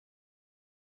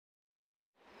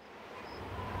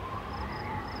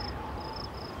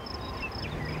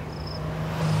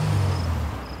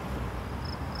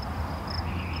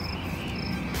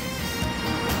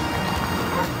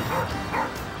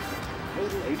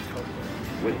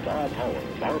With Bob Howell,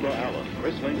 Barbara Allen,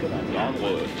 Chris Lincoln, and Don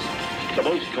Woods. The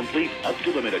most complete,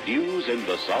 up-to-the-minute news in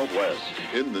the Southwest.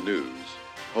 In the news,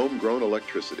 homegrown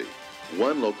electricity.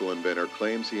 One local inventor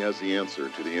claims he has the answer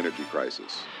to the energy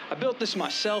crisis. I built this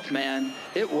myself, man.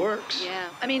 It works. Yeah.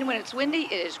 I mean, when it's windy,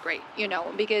 it is great, you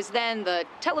know, because then the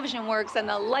television works and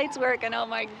the lights work, and oh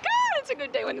my God, it's a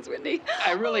good day when it's windy.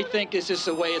 I really think this is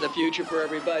the way of the future for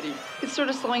everybody. It's sort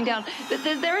of slowing down.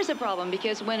 There is a problem,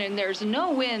 because when there's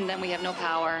no wind, then we have no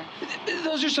power.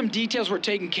 Those are some details we're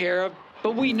taking care of,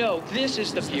 but we know this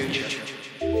is the future.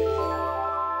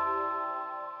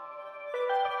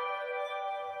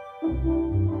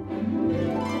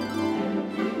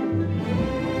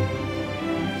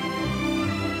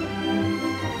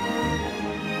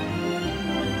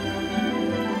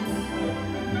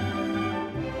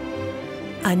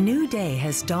 A new day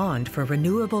has dawned for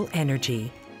renewable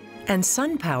energy, and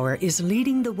SunPower is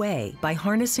leading the way by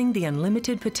harnessing the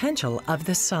unlimited potential of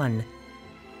the sun.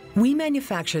 We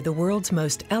manufacture the world's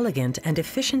most elegant and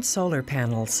efficient solar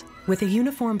panels with a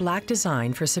uniform black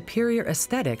design for superior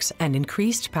aesthetics and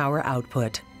increased power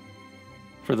output.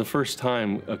 For the first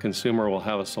time, a consumer will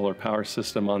have a solar power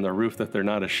system on their roof that they're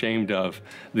not ashamed of.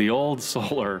 The old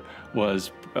solar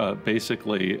was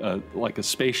basically like a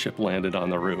spaceship landed on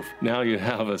the roof. Now you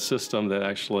have a system that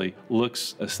actually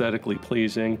looks aesthetically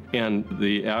pleasing, and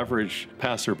the average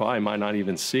passerby might not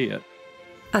even see it.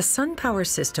 A SunPower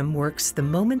system works the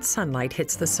moment sunlight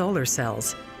hits the solar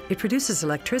cells. It produces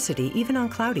electricity even on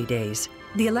cloudy days.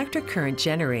 The electric current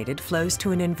generated flows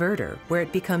to an inverter, where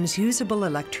it becomes usable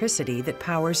electricity that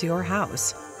powers your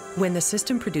house. When the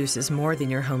system produces more than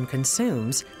your home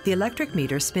consumes, the electric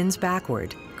meter spins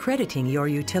backward, crediting your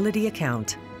utility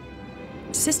account.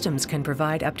 Systems can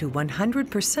provide up to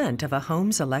 100% of a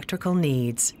home's electrical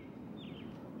needs.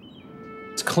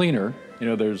 It's cleaner. You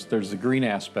know, there's the green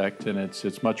aspect, and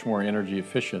it's much more energy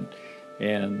efficient.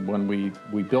 And when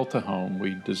we built a home,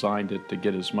 we designed it to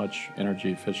get as much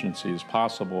energy efficiency as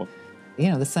possible. You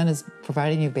know, the sun is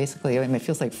providing you basically, I mean, it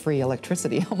feels like free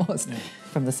electricity almost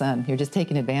from the sun. You're just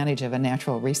taking advantage of a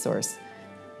natural resource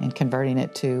and converting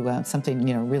it to something,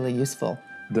 you know, really useful.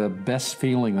 The best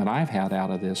feeling that I've had out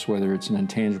of this, whether it's an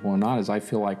intangible or not, is I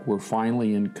feel like we're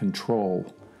finally in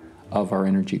control of our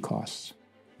energy costs.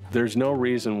 There's no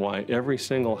reason why every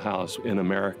single house in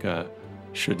America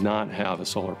should not have a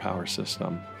solar power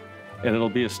system. And it'll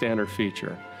be a standard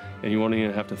feature, and you won't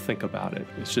even have to think about it.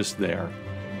 It's just there.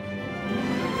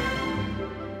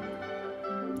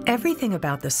 Everything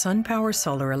about the SunPower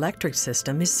solar electric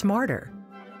system is smarter.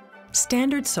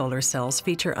 Standard solar cells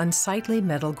feature unsightly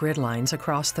metal grid lines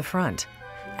across the front.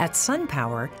 At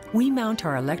SunPower, we mount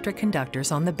our electric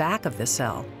conductors on the back of the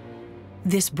cell.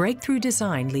 This breakthrough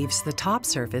design leaves the top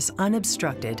surface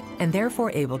unobstructed and therefore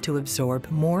able to absorb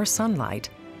more sunlight.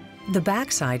 The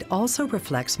backside also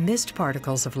reflects mist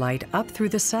particles of light up through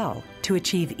the cell to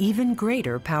achieve even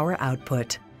greater power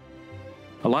output.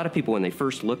 A lot of people, when they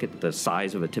first look at the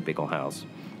size of a typical house,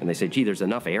 and they say, gee, there's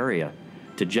enough area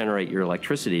to generate your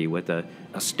electricity with a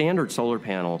standard solar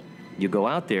panel. You go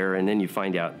out there and then you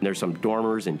find out there's some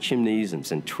dormers and chimneys and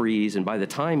some trees, and by the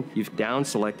time you've down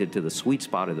selected to the sweet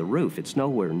spot of the roof, it's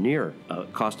nowhere near a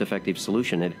cost-effective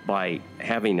solution. And by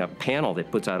having a panel that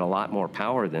puts out a lot more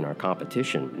power than our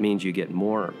competition, it means you get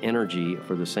more energy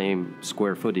for the same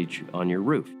square footage on your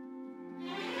roof.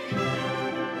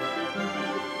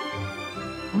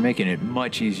 We're making it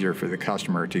much easier for the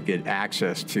customer to get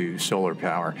access to solar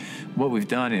power. What we've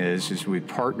done is we've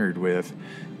partnered with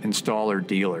installer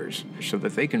dealers so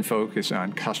that they can focus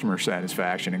on customer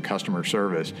satisfaction and customer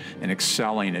service and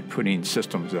excelling at putting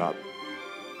systems up.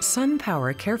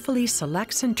 SunPower carefully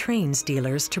selects and trains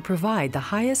dealers to provide the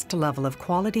highest level of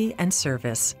quality and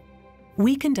service.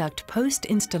 We conduct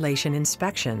post-installation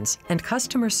inspections and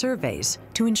customer surveys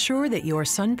to ensure that your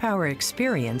SunPower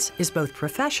experience is both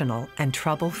professional and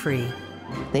trouble-free.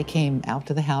 They came out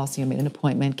to the house, you know, made an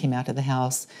appointment, came out to the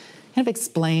house, kind of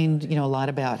explained, you know, a lot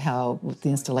about how the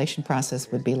installation process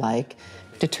would be like,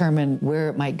 determine where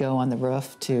it might go on the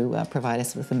roof to provide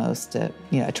us with the most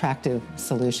attractive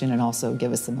solution and also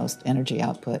give us the most energy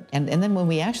output. And then when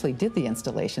we actually did the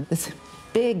installation, this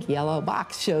big yellow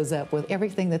box shows up with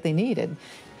everything that they needed.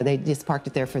 They just parked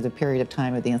it there for the period of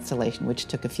time of the installation, which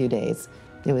took a few days.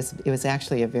 It was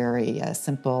actually a very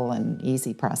simple and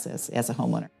easy process as a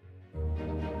homeowner.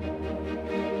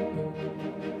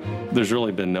 There's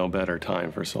really been no better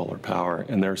time for solar power,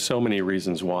 and there are so many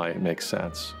reasons why it makes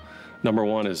sense. Number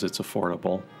one is it's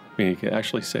affordable. I mean, you can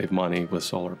actually save money with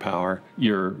solar power.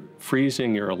 You're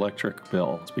freezing your electric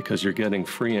bills because you're getting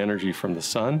free energy from the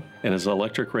sun. And as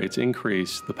electric rates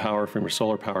increase, the power from your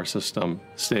solar power system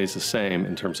stays the same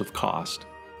in terms of cost.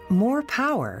 More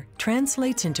power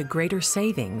translates into greater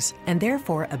savings and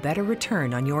therefore a better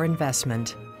return on your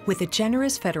investment. With a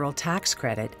generous federal tax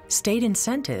credit, state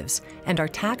incentives, and our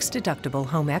tax-deductible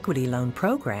home equity loan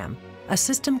program, a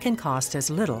system can cost as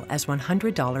little as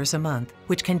 $100 a month,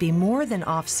 which can be more than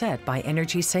offset by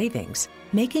energy savings,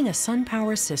 making a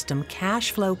SunPower system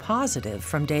cash flow positive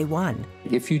from day one.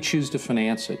 If you choose to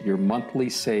finance it, your monthly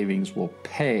savings will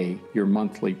pay your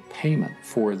monthly payment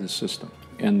for the system.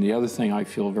 And the other thing I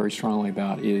feel very strongly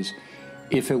about is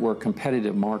if it were a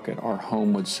competitive market, our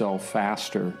home would sell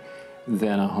faster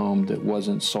than a home that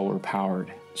wasn't solar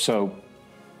powered. So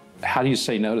how do you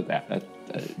say no to that?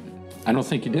 I don't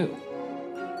think you do.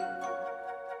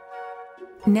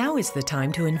 Now is the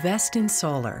time to invest in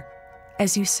solar.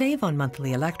 As you save on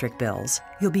monthly electric bills,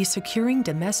 you'll be securing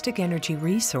domestic energy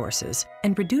resources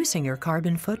and reducing your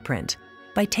carbon footprint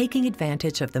by taking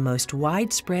advantage of the most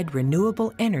widespread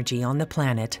renewable energy on the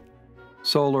planet.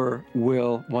 Solar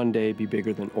will one day be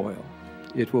bigger than oil.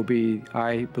 It will be,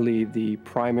 I believe, the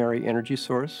primary energy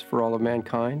source for all of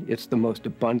mankind. It's the most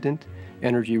abundant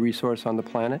energy resource on the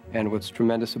planet, and what's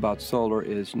tremendous about solar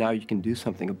is now you can do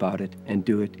something about it and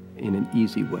do it in an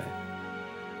easy way.